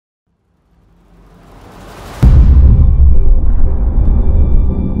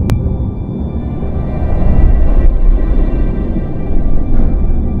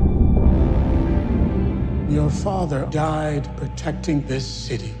father died protecting this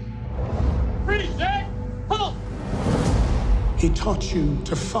city. Freeze, Jack! Halt! He taught you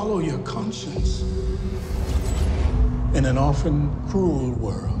to follow your conscience in an often cruel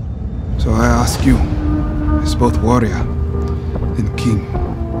world. So I ask you, as both warrior and king.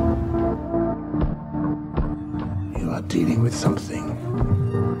 You are dealing with something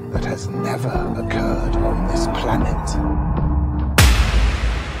that has never occurred on this planet.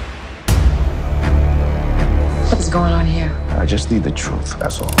 What's going on here? I just need the truth,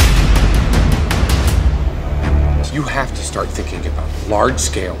 that's all. You have to start thinking about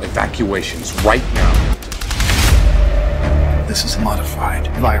large-scale evacuations right now. This is a modified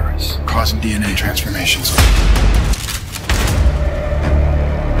virus causing DNA transformations.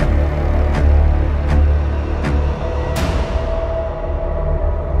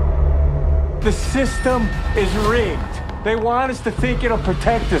 The system is rigged. They want us to think it'll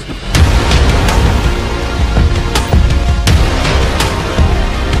protect us.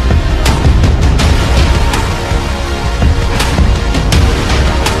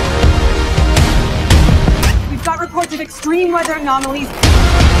 We've got reports of extreme weather anomalies.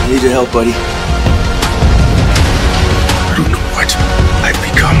 I need your help, buddy.